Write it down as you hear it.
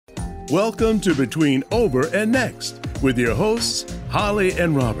Welcome to Between Over and Next with your hosts, Holli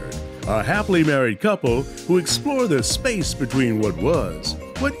and Robert, a happily married couple who explore the space between what was,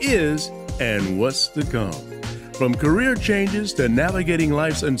 what is, and what's to come. From career changes to navigating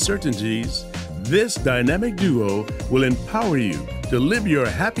life's uncertainties, this dynamic duo will empower you to live your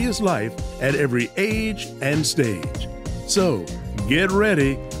happiest life at every age and stage. So, get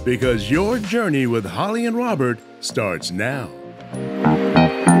ready because your journey with Holli and Robert starts now.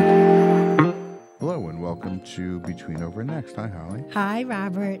 Hello and welcome to Between Over and Next. Hi, Holli. Hi,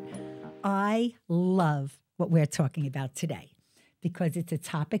 Robert. I love what we're talking about today because it's a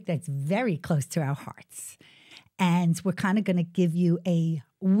topic that's very close to our hearts. And we're kind of going to give you a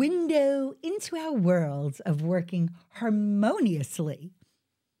window into our world of working harmoniously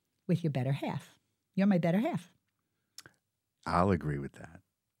with your better half. You're my better half. I'll agree with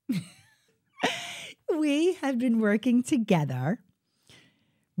that. We have been working together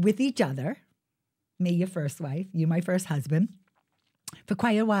with each other, me, your first wife, you, my first husband, for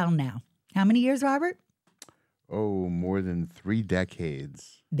quite a while now. How many years, Robert? Oh, more than 3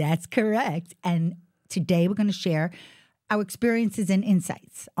 decades. That's correct. And today we're going to share our experiences and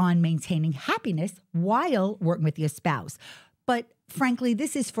insights on maintaining happiness while working with your spouse. But frankly,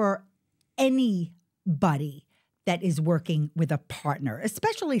 this is for anybody that is working with a partner,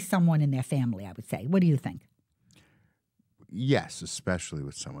 especially someone in their family, I would say. What do you think? Yes, especially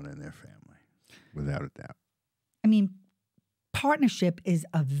with someone in their family, without a doubt. I mean, partnership is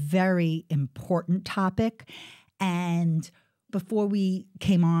a very important topic. And before we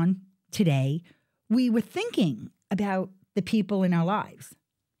came on today, we were thinking about the people in our lives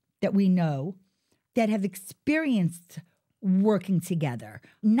that we know that have experienced working together,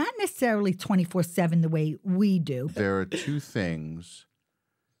 not necessarily 24/7 the way we do. There are 2 things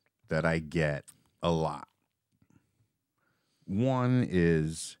that I get a lot. One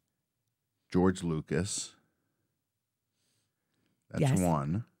is George Lucas. That's Yes.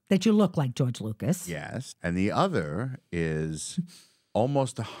 one. That you look like George Lucas. Yes. And the other is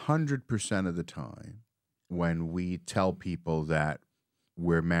almost 100% of the time when we tell people that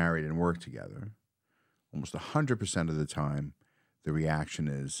we're married and work together, almost 100% of the time, the reaction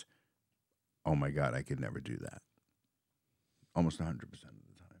is, oh my God, I could never do that. Almost 100% of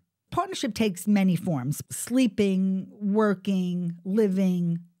the time. Partnership takes many forms: sleeping, working,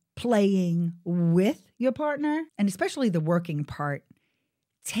 living, playing with your partner. And especially the working part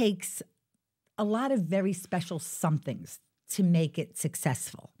takes a lot of very special somethings to make it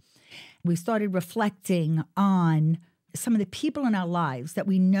successful. We started reflecting on some of the people in our lives that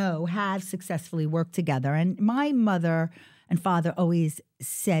we know have successfully worked together. And my mother and father always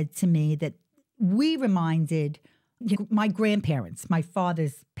said to me that we reminded my grandparents, my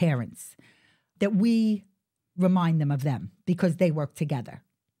father's parents, that we remind them of them because they worked together.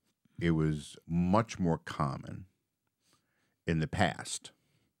 It was much more common in the past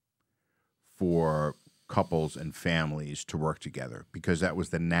for couples and families to work together because that was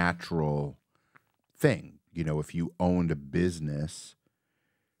the natural thing. You know, if you owned a business,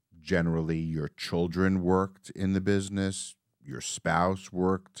 generally your children worked in the business, your spouse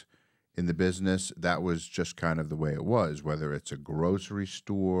worked in the business. That was just kind of the way it was, whether it's a grocery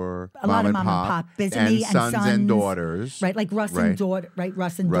store, A lot of mom and pop business, and me and sons and sons. daughters. Right, like Russ Right. and daughter, right?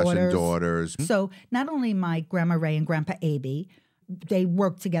 Russ and Russ daughters. and daughters. So not only my Grandma Ray and Grandpa Aby, they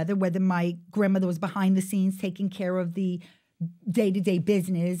worked together, whether my grandmother was behind the scenes taking care of the day-to-day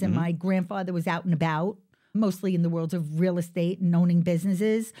business and my grandfather was out and about, mostly in the world of real estate and owning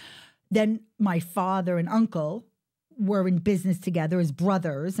businesses. Then my father and uncle were in business together as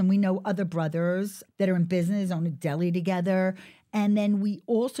brothers, and we know other brothers that are in business, own a deli together. And then we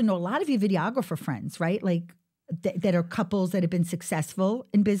also know a lot of your videographer friends, right? Like that are couples that have been successful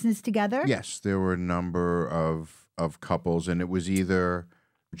in business together. Yes, there were a number of couples, and it was either,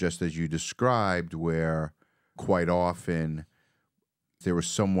 just as you described, where quite often there was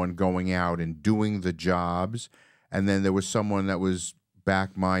someone going out and doing the jobs, and then there was someone that was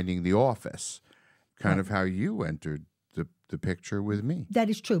back minding the office, kind of how you entered the picture with me. That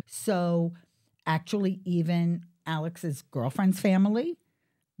is true. So actually, even Alex's girlfriend's family,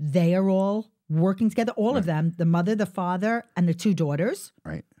 they are all working together. All of them, the mother, the father, and the 2 daughters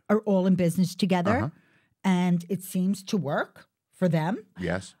Right. are all in business together. And it seems to work for them.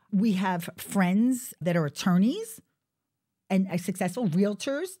 Yes. We have friends that are attorneys and successful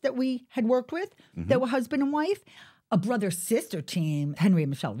realtors that we had worked with that were husband and wife. A brother-sister team, Henry and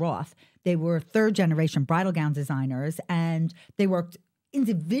Michelle Roth, they were 3rd-generation bridal gown designers, and they worked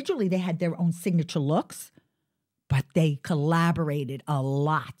individually. They had their own signature looks, but they collaborated a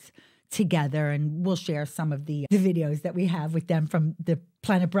lot together. And we'll share some of the videos that we have with them from the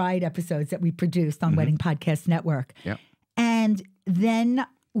Planet Bride episodes that we produced on Wedding Podcast Network. Yeah. And then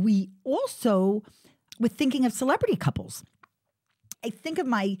we also were thinking of celebrity couples. I think of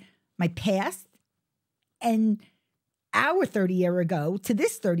my past and our 30 year ago to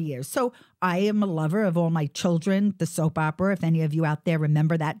this 30 years. So I am a lover of All My Children, the soap opera. If any of you out there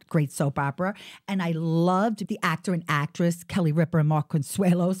remember that great soap opera. And I loved the actor and actress, Kelly Ripa and Mark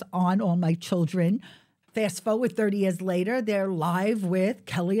Consuelos on All My Children. Fast forward 30 years later, they're live with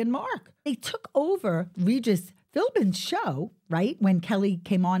Kelly and Mark. They took over Regis Philbin's show, right? When Kelly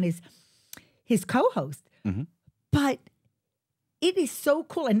came on as his co-host. But it is so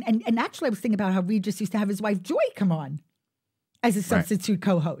cool. And actually, I was thinking about how Regis used to have his wife Joy come on as a substitute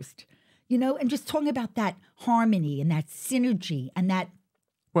co-host, you know, and just talking about that harmony and that synergy and that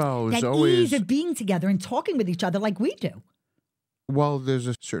ease of being together and talking with each other like we do. Well, there's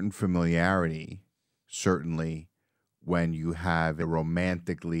a certain familiarity, certainly, when you have a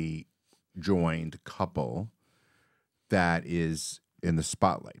romantically joined couple that is in the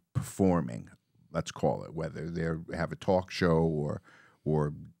spotlight performing. Let's call it, whether they have a talk show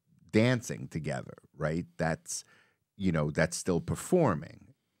or dancing together, right? That's, you know, that's still performing,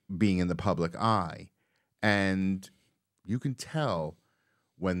 being in the public eye. And you can tell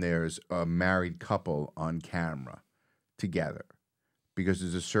when there's a married couple on camera together because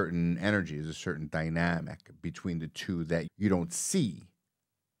there's a certain energy, there's a certain dynamic between the two that you don't see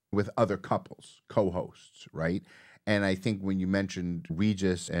with other couples, co-hosts, right? And I think when you mentioned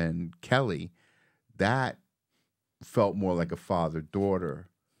Regis and Kelly, that felt more like a father-daughter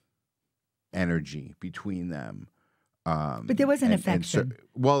energy between them. But there was an affection.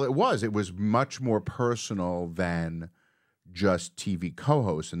 Well, it was. It was much more personal than just TV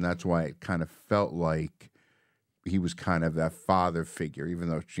co-host, and that's why it kind of felt like he was kind of that father figure, even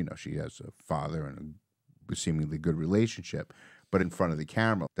though, you know, she has a father and a seemingly good relationship. But in front of the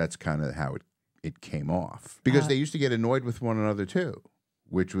camera, that's kind of how it came off. Because they used to get annoyed with one another, too,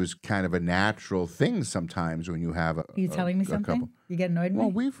 which was kind of a natural thing sometimes when you have a Are you telling me something? couple. You get annoyed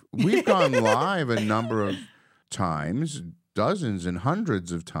with me? Well, we've gone live a number of times, dozens and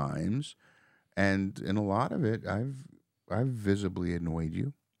hundreds of times, and in a lot of it, I've visibly annoyed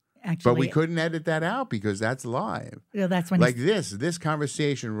you. Actually, but we couldn't edit that out because that's live. Well, that's when like this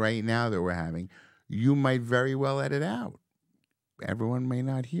conversation right now that we're having, you might very well edit out. Everyone may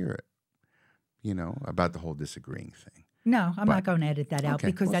not hear it, you know, about the whole disagreeing thing. No, I'm not going to edit that out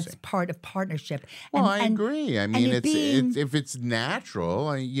because that's part of partnership. Well, I agree. I mean, it's if it's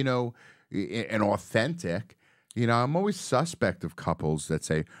natural, you know, and authentic, you know, I'm always suspect of couples that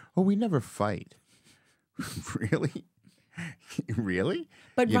say, "Oh, we never fight." Really? Really?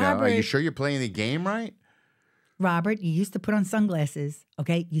 But you Robert, know, are you sure you're playing the game right? Robert, you used to put on sunglasses,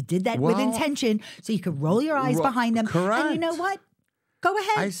 okay? You did that with intention so you could roll your eyes behind them. Correct. And you know what? Go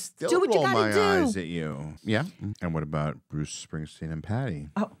ahead. I still do what roll you gotta my do. eyes at you. Yeah. And what about Bruce Springsteen and Patty?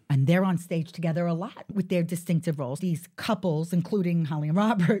 Oh, and they're on stage together a lot with their distinctive roles. These couples, including Holli and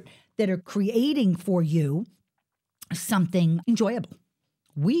Robert, that are creating for you something enjoyable.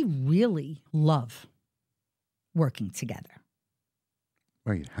 We really love working together.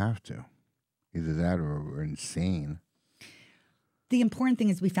 Well, you'd have to. Either that or we're insane. The important thing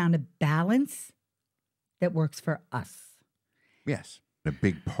is we found a balance that works for us. Yes. A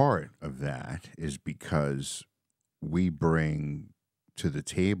big part of that is because we bring to the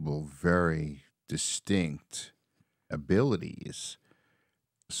table very distinct abilities.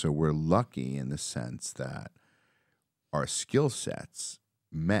 So we're lucky in the sense that our skill sets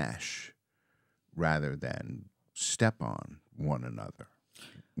mesh rather than step on one another,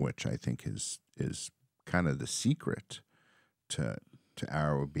 which I think is kind of the secret to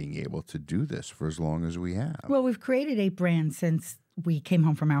our being able to do this for as long as we have. Well, we've created 8 brands since we came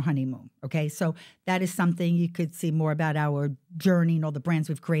home from our honeymoon, okay? So that is something you could see more about our journey and all the brands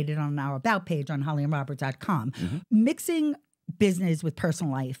we've created on our About page on hollyandrobert.com. Mm-hmm. Mixing business with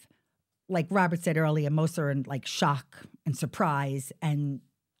personal life, like Robert said earlier, most are in like shock and surprise and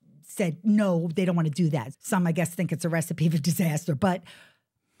said, no, they don't want to do that. Some, I guess, think it's a recipe for disaster. But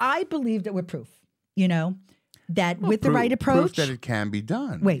I believe that we're proof, you know, that with the right approach. Proof that it can be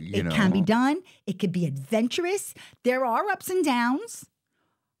done. Wait, it can be done. It could be adventurous. There are ups and downs,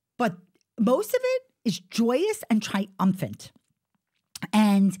 but most of it is joyous and triumphant.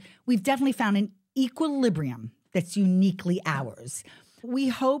 And we've definitely found an equilibrium that's uniquely ours. We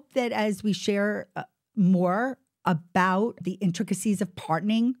hope that as we share more about the intricacies of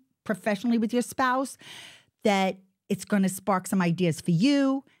partnering professionally with your spouse, that it's going to spark some ideas for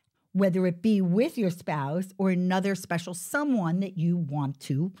you, whether it be with your spouse or another special someone that you want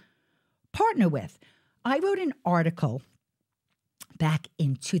to partner with. I wrote an article back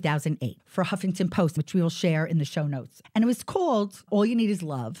in 2008 for Huffington Post, which we will share in the show notes. And it was called All You Need Is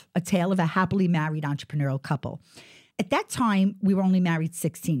Love, a tale of a happily married entrepreneurial couple. At that time, we were only married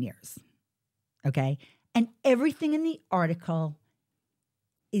 16 years, okay? And everything in the article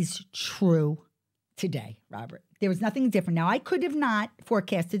is true today, Robert. There was nothing different. Now, I could have not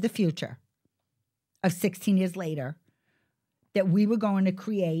forecasted the future of 16 years later that we were going to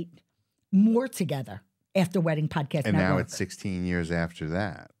create more together after Wedding Podcast And Network. now it's 16 years after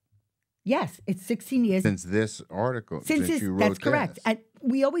that. Yes, it's 16 years. Since this article, since you wrote that's correct. this. And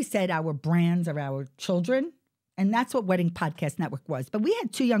we always said our brands are our children, and that's what Wedding Podcast Network was. But we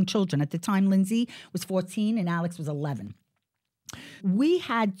had two young children. At the time, Lindsay was 14 and Alex was 11. We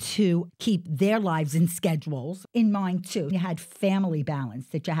had to keep their lives and schedules in mind, too. You had family balance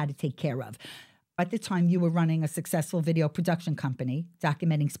that you had to take care of. At the time, you were running a successful video production company,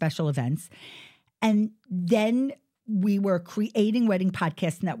 documenting special events. And then we were creating Wedding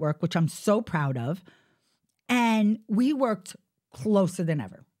Podcast Network, which I'm so proud of. And we worked closer than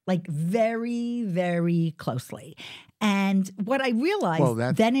ever, like very, very closely. And what I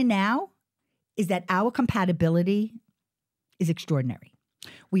realized then and now is that our compatibility is extraordinary.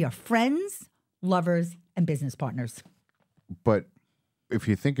 We are friends, lovers, and business partners. But if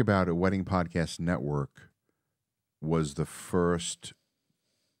you think about it, Wedding Podcast Network was the first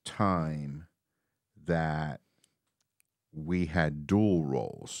time that we had dual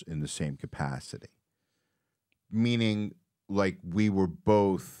roles in the same capacity. Meaning, like, we were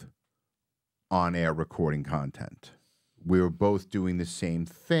both on air recording content. We were both doing the same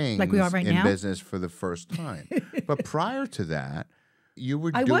thing like we are right in now? business for the first time. But prior to that, you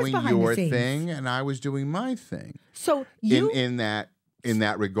were I was doing behind the your scenes. thing and I was doing my thing. So you in that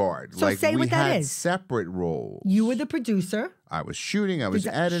regard. So like say we what that had is. separate roles. You were the producer. I was shooting, I was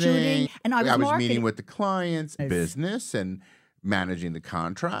editing, shooting, and I was meeting marketing. with the clients, business, and managing the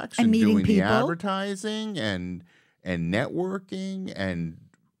contracts, And and meeting doing the people. advertising, and networking, and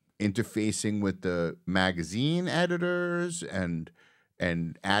interfacing with the magazine editors, and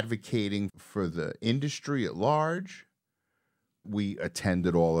advocating for the industry at large. We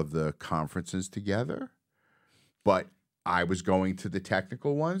attended all of the conferences together, but I was going to the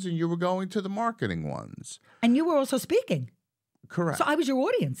technical ones, and you were going to the marketing ones. And you were also speaking. Correct. So I was your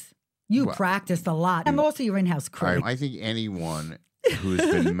audience. You practiced a lot. I'm also your in-house critic. I think anyone who's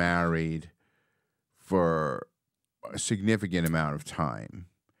been married for a significant amount of time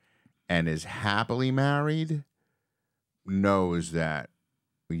and is happily married knows that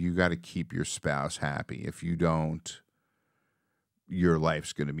you got to keep your spouse happy. If you don't, your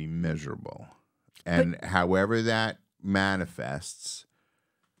life's going to be miserable. And however that manifests,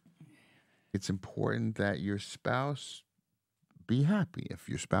 it's important that your spouse be happy. If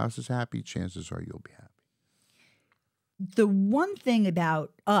your spouse is happy, chances are you'll be happy. The one thing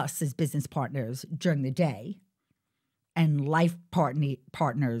about us as business partners during the day and life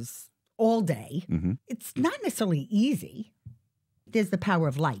partners all day, it's not necessarily easy. There's the power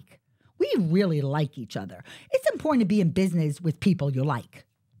of like. We really like each other. It's important to be in business with people you like.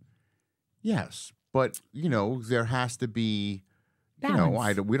 Yes, but, there has to be,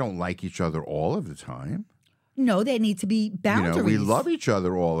 Balance. we don't like each other all of the time. No, there need to be boundaries. We love each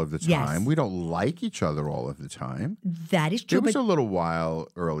other all of the time. Yes. We don't like each other all of the time. That is true. There was a little while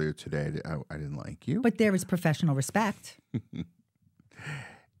earlier today that I didn't like you. But there is professional respect.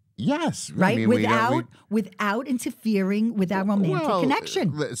 Yes. Right? I mean, without interfering with our romantic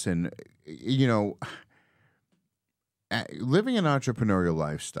connection. Listen, living an entrepreneurial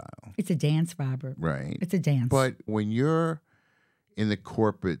lifestyle. It's a dance, Robert. Right. It's a dance. But when you're in the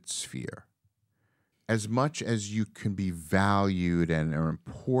corporate sphere, as much as you can be valued and are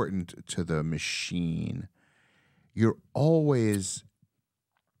important to the machine, you're always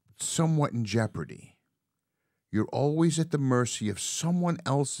somewhat in jeopardy. You're always at the mercy of someone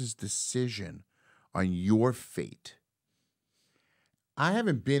else's decision on your fate. I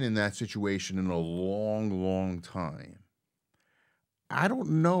haven't been in that situation in a long, long time. I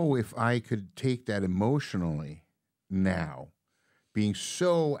don't know if I could take that emotionally now, being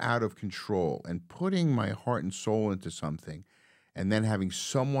so out of control and putting my heart and soul into something and then having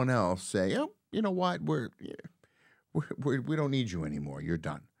someone else say, oh, you know what, we don't need you anymore. You're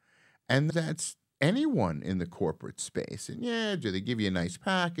done. And that's anyone in the corporate space. And do they give you a nice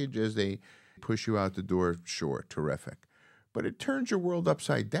package as they push you out the door? Sure, terrific. But it turns your world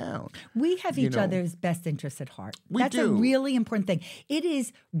upside down. We have each other's best interests at heart. That's do. a really important thing. It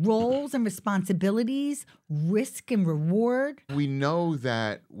is roles and responsibilities, risk and reward. We know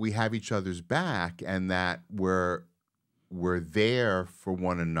that we have each other's back and that we're there for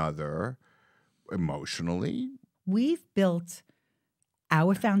one another emotionally. We've built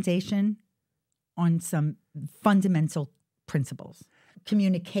our foundation on some fundamental principles: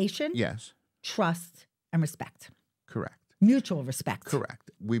 communication, Yes. trust, and respect. Correct. Mutual respect. Correct.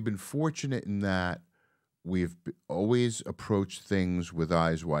 We've been fortunate in that we've always approached things with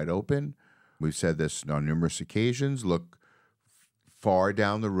eyes wide open. We've said this on numerous occasions. Look far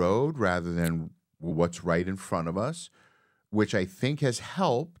down the road rather than what's right in front of us, which I think has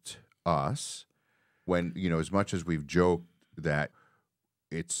helped us when, as much as we've joked that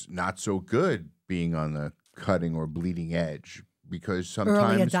it's not so good being on the cutting or bleeding edge, because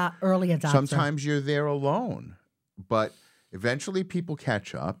sometimes early adopter. Sometimes you're there alone, but eventually people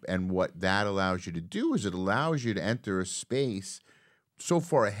catch up, and what that allows you to do is it allows you to enter a space so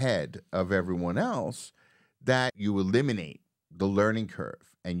far ahead of everyone else that you eliminate the learning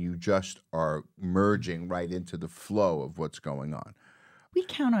curve and you just are merging right into the flow of what's going on. We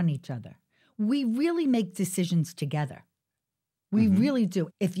count on each other. We really make decisions together. We really do.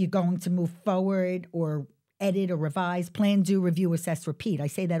 If you're going to move forward or edit or revise, plan, do, review, assess, repeat. I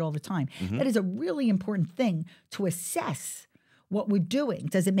say that all the time. That is a really important thing to assess what we're doing.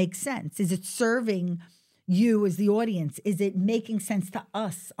 Does it make sense? Is it serving you as the audience? Is it making sense to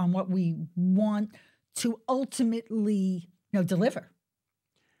us on what we want to ultimately, deliver?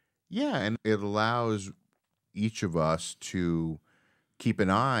 Yeah, and it allows each of us to keep an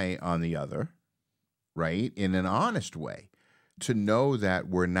eye on the other, right, in an honest way, to know that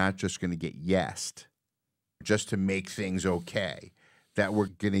we're not just going to get yesed just to make things okay, that we're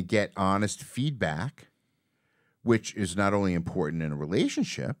going to get honest feedback, which is not only important in a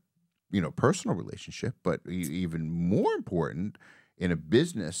relationship, personal relationship, but even more important in a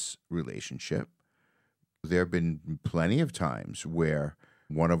business relationship. There have been plenty of times where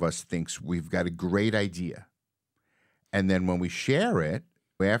one of us thinks we've got a great idea. And then when we share it,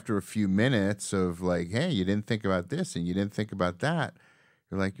 after a few minutes of like, hey, you didn't think about this and you didn't think about that,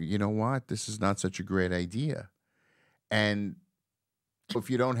 you're like, you know what? This is not such a great idea. And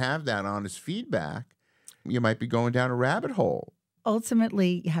if you don't have that honest feedback, you might be going down a rabbit hole.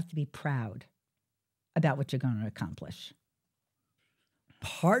 Ultimately, you have to be proud about what you're going to accomplish.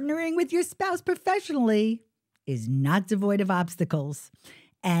 Partnering with your spouse professionally is not devoid of obstacles.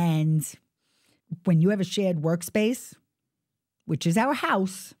 And when you have a shared workspace, which is our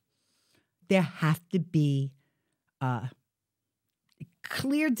house, there have to be a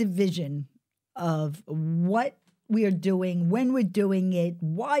clear division of what we are doing, when we're doing it,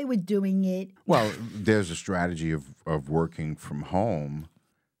 why we're doing it. Well, there's a strategy of working from home,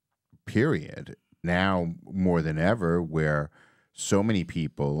 period. Now more than ever, where so many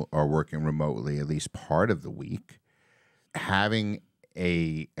people are working remotely at least part of the week, having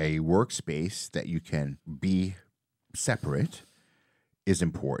a workspace that you can be separate is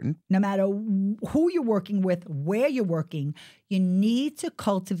important. No matter who you're working with, where you're working, you need to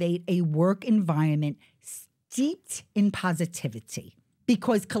cultivate a work environment steeped in positivity,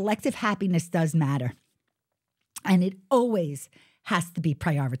 because collective happiness does matter. And it always has to be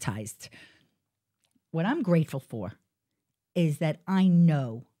prioritized. What I'm grateful for is that I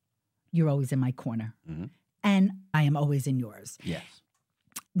know you're always in my corner, and I am always in yours. Yes.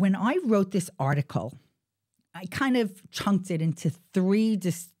 When I wrote this article, I kind of chunked it into 3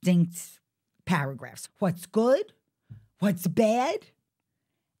 distinct paragraphs. What's good, what's bad,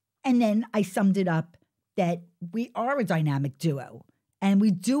 and then I summed it up that we are a dynamic duo and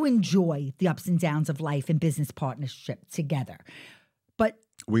we do enjoy the ups and downs of life and business partnership together. But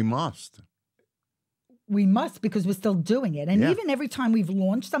we must. We must, because we're still doing it. And even every time we've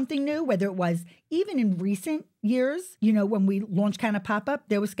launched something new, whether it was even in recent years, when we launched Kind of Pop-Up,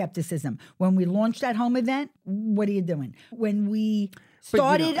 there was skepticism. When we launched that home event, what are you doing? When we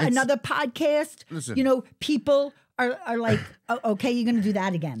started another podcast, listen, people are like, oh, okay, you're going to do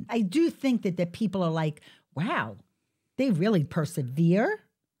that again. I do think that people are like, wow, they really persevere.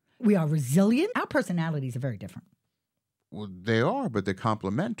 We are resilient. Our personalities are very different. Well, they are, but they're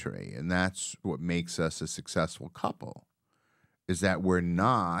complementary, and that's what makes us a successful couple, is that we're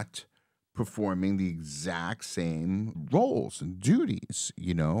not performing the exact same roles and duties,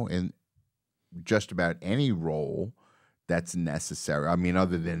 in just about any role that's necessary. I mean,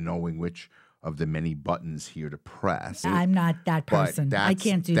 other than knowing which of the many buttons here to press. I'm not that person. I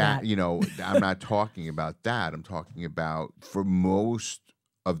can't do that. I'm not talking about that. I'm talking about, for most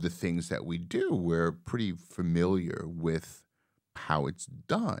of the things that we do, we're pretty familiar with how it's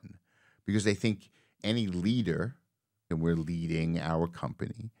done, because I think any leader, and we're leading our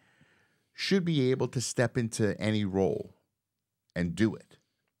company, should be able to step into any role and do it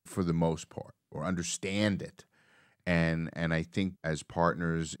for the most part, or understand it. And I think as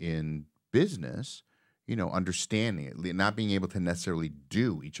partners in business, understanding it, not being able to necessarily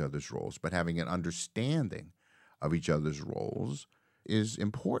do each other's roles, but having an understanding of each other's roles is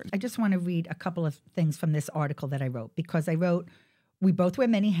important. I just want to read a couple of things from this article that I wrote, because I wrote, we both wear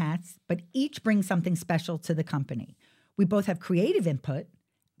many hats, but each brings something special to the company. We both have creative input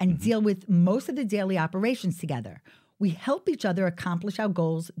and deal with most of the daily operations together. We help each other accomplish our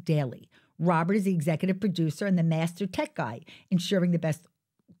goals daily. Robert is the executive producer and the master tech guy, ensuring the best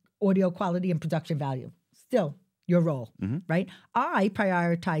audio quality and production value. Still, your role, right? I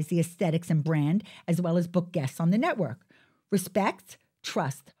prioritize the aesthetics and brand, as well as book guests on the network. Respect,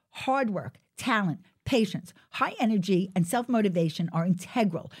 trust, hard work, talent, patience, high energy, and self-motivation are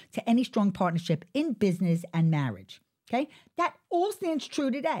integral to any strong partnership in business and marriage. Okay? That all stands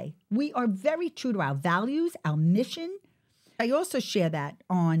true today. We are very true to our values, our mission. I also share that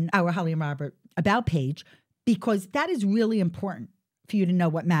on our Holli and Robert About page, because that is really important for you to know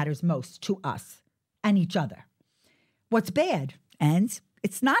what matters most to us and each other. What's bad, and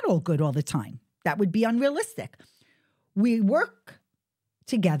it's not all good all the time. That would be unrealistic. We work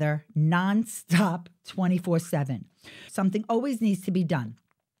together nonstop, 24/7. Something always needs to be done.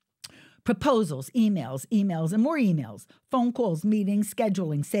 Proposals, emails, and more emails, phone calls, meetings,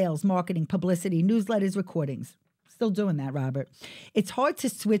 scheduling, sales, marketing, publicity, newsletters, recordings. Still doing that, Robert. It's hard to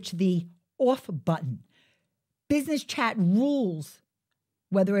switch the off button. Business chat rules,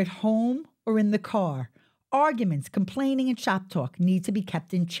 whether at home or in the car. Arguments, complaining, and shop talk need to be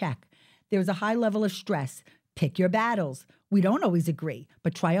kept in check. There's a high level of stress. Pick your battles. We don't always agree,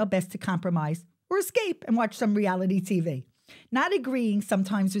 but try our best to compromise or escape and watch some reality TV. Not agreeing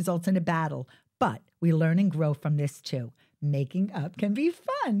sometimes results in a battle, but we learn and grow from this too. Making up can be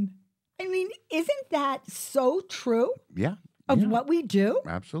fun. I mean, isn't that so true? Yeah. Of what we do?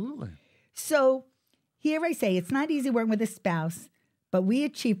 Absolutely. So here I say, it's not easy working with a spouse, but we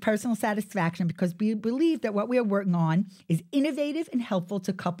achieve personal satisfaction because we believe that what we are working on is innovative and helpful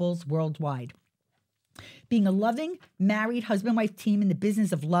to couples worldwide. Being a loving, married husband-wife team in the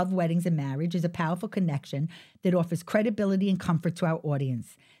business of love, weddings, and marriage is a powerful connection that offers credibility and comfort to our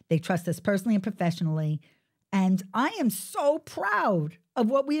audience. They trust us personally and professionally, and I am so proud of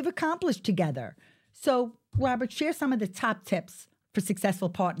what we have accomplished together. So, Robert, share some of the top tips for successful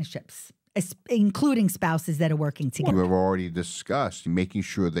partnerships, including spouses that are working together. You have already discussed making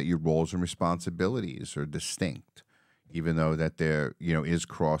sure that your roles and responsibilities are distinct, even though that there, is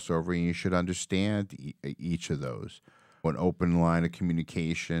crossover, and you should understand each of those. An open line of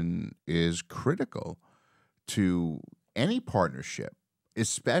communication is critical to any partnership,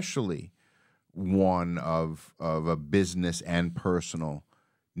 especially one of a business and personal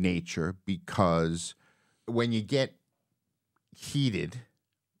nature, because when you get heated,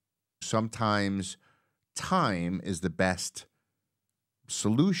 sometimes time is the best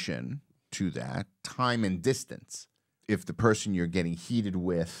solution to that, time and distance. If the person you're getting heated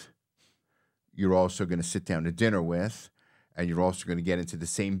with, you're also going to sit down to dinner with, and you're also going to get into the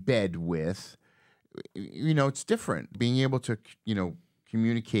same bed with, it's different. Being able to,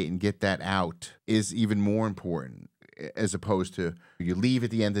 communicate and get that out is even more important, as opposed to you leave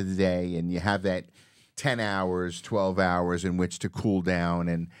at the end of the day and you have that 10 hours, 12 hours in which to cool down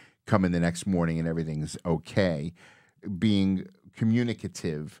and come in the next morning and everything's okay. Being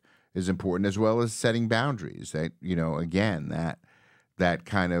communicative is important, as well as setting boundaries. That, again, that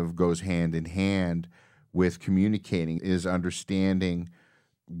kind of goes hand in hand with communicating, is understanding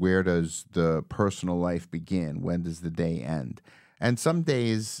where does the personal life begin, when does the day end. And some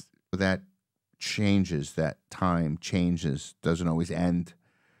days that changes, that time changes, doesn't always end,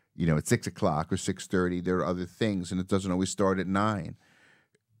 at 6 o'clock or 6:30. There are other things, and it doesn't always start at 9.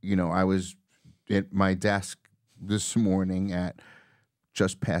 I was at my desk this morning at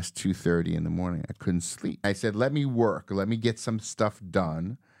just past 2:30 in the morning. I couldn't sleep. I said, let me work. Let me get some stuff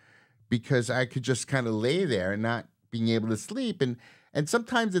done, because I could just kind of lay there and not being able to sleep. And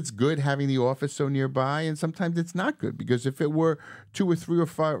sometimes it's good having the office so nearby, and sometimes it's not good, because if it were 2 or 3 or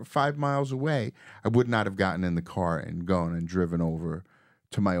 5 miles away, I would not have gotten in the car and gone and driven over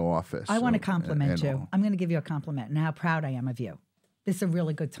to my office. I want to compliment you. I'm going to give you a compliment and how proud I am of you. This is a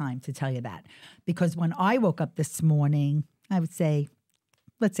really good time to tell you that, because when I woke up this morning, I would say,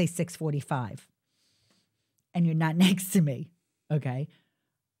 let's say 6:45, and you're not next to me, okay?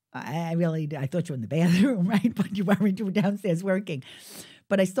 I thought you were in the bathroom, right? But you weren't. You were downstairs working.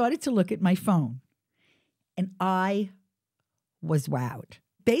 But I started to look at my phone, and I was wowed.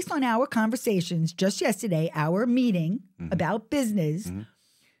 Based on our conversations just yesterday, our meeting about business,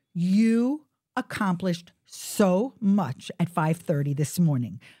 you accomplished so much at 5:30 this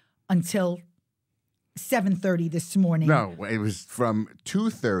morning until 7:30 this morning. No, it was from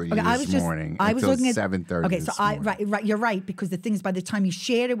 2:30 this morning until 7:30 Okay, this so morning. right, you're right, because the thing is, by the time you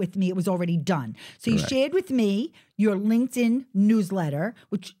shared it with me, it was already done. So you Correct. shared with me your LinkedIn newsletter,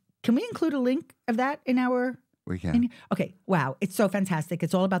 which, can we include a link of that in our... We can. Okay, wow, it's so fantastic.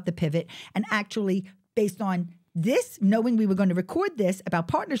 It's all about the pivot. And actually, based on this, knowing we were going to record this about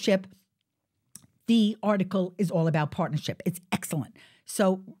partnership, the article is all about partnership. It's excellent.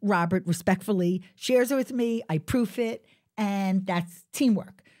 So Robert respectfully shares it with me. I proof it, and that's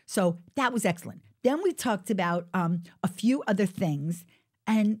teamwork. So that was excellent. Then we talked about a few other things,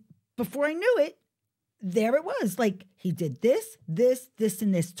 and before I knew it, there it was. Like, he did this,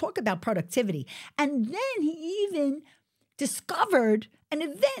 and this. Talk about productivity. And then he even discovered an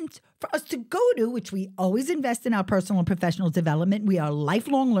event for us to go to, which we always invest in our personal and professional development. We are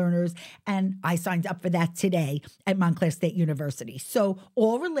lifelong learners, and I signed up for that today at Montclair State University. So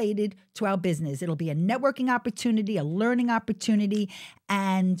all related to our business. It'll be a networking opportunity, a learning opportunity,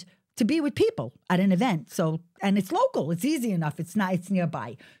 and to be with people at an event. So, and it's local. It's easy enough. It's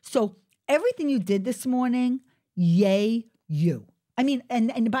nearby. So everything you did this morning, yay you. I mean,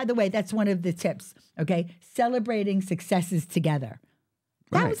 and by the way, that's one of the tips, okay? Celebrating successes together.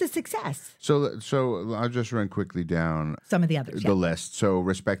 That was a success. So I'll just run quickly down some of the others. The list. So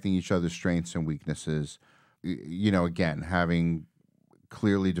respecting each other's strengths and weaknesses. You know, again, having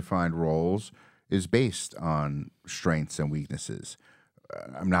clearly defined roles is based on strengths and weaknesses.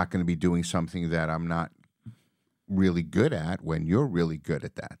 I'm not going to be doing something that I'm not really good at when you're really good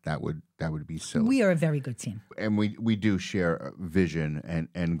at that. That would be silly. We are a very good team. And we do share vision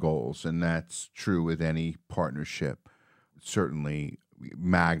and goals, and that's true with any partnership. Certainly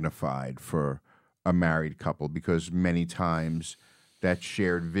magnified for a married couple, because many times that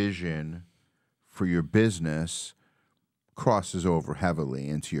shared vision for your business crosses over heavily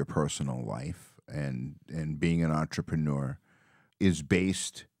into your personal life, and being an entrepreneur is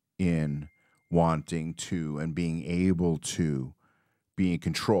based in wanting to and being able to be in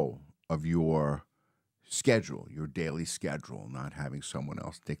control of your schedule, your daily schedule, not having someone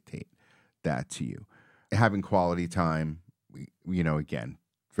else dictate that to you. Having quality time, you know, again,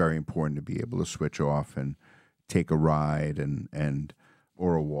 very important to be able to switch off and take a ride and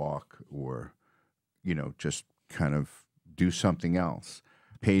or a walk, or, you know, just kind of do something else.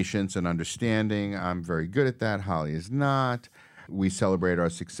 Patience and understanding, I'm very good at that. Holly is not. We celebrate our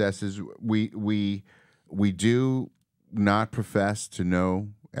successes. We do not profess to know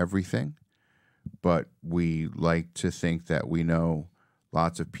everything, but we like to think that we know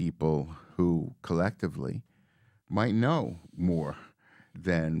lots of people who collectively might know more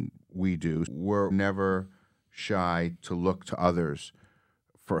than we do. We're never shy to look to others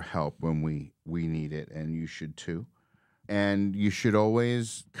for help when we need it, and you should too. And you should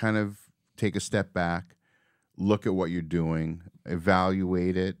always kind of take a step back, look at what you're doing,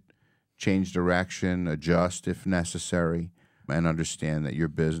 evaluate it, change direction, adjust if necessary, and understand that your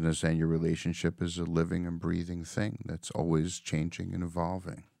business and your relationship is a living and breathing thing that's always changing and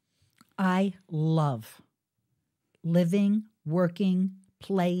evolving. I love living, working,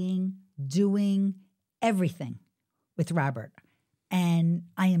 playing, doing everything with Robert. And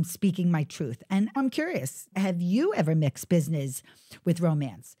I am speaking my truth. And I'm curious, have you ever mixed business with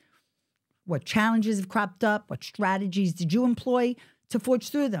romance? What challenges have cropped up? What strategies did you employ to forge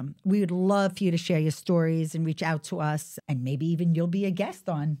through them? We would love for you to share your stories and reach out to us. And maybe even you'll be a guest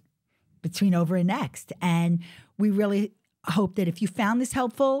on Between Over and Next. And we really hope that if you found this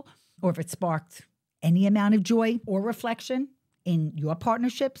helpful, or if it sparked any amount of joy or reflection in your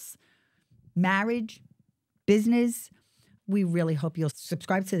partnerships, marriage, business, we really hope you'll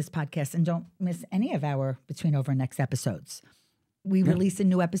subscribe to this podcast and don't miss any of our Between Over and Next episodes. We release a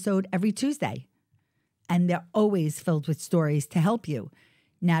new episode every Tuesday, and they're always filled with stories to help you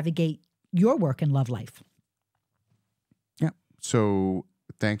navigate your work and love life. Yeah. So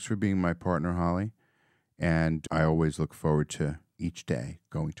thanks for being my partner, Holly. And I always look forward to each day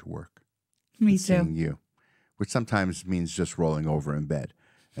going to work. Me and too. Seeing you, which sometimes means just rolling over in bed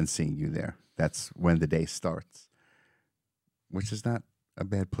and seeing you there. That's when the day starts, which is not a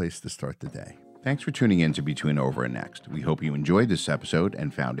bad place to start the day. Thanks for tuning in to Between Over and Next. We hope you enjoyed this episode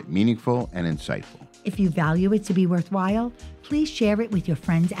and found it meaningful and insightful. If you value it to be worthwhile, please share it with your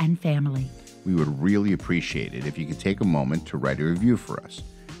friends and family. We would really appreciate it if you could take a moment to write a review for us.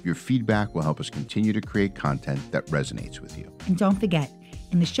 Your feedback will help us continue to create content that resonates with you. And don't forget,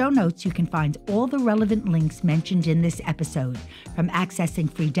 in the show notes, you can find all the relevant links mentioned in this episode, from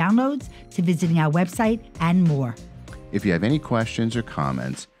accessing free downloads to visiting our website and more. If you have any questions or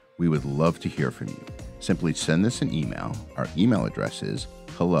comments, we would love to hear from you. Simply send us an email. Our email address is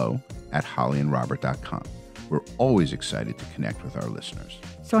hello@hollyandrobert.com. We're always excited to connect with our listeners.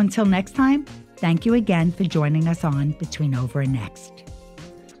 So until next time, thank you again for joining us on Between Over and Next.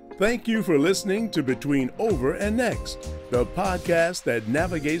 Thank you for listening to Between Over and Next, the podcast that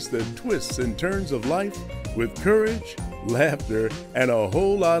navigates the twists and turns of life with courage, laughter, and a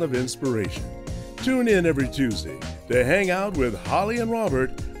whole lot of inspiration. Tune in every Tuesday to hang out with Holli and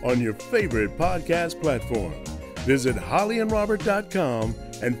Robert on your favorite podcast platform. Visit hollyandrobert.com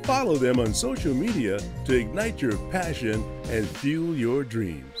and follow them on social media to ignite your passion and fuel your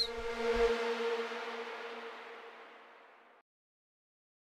dreams.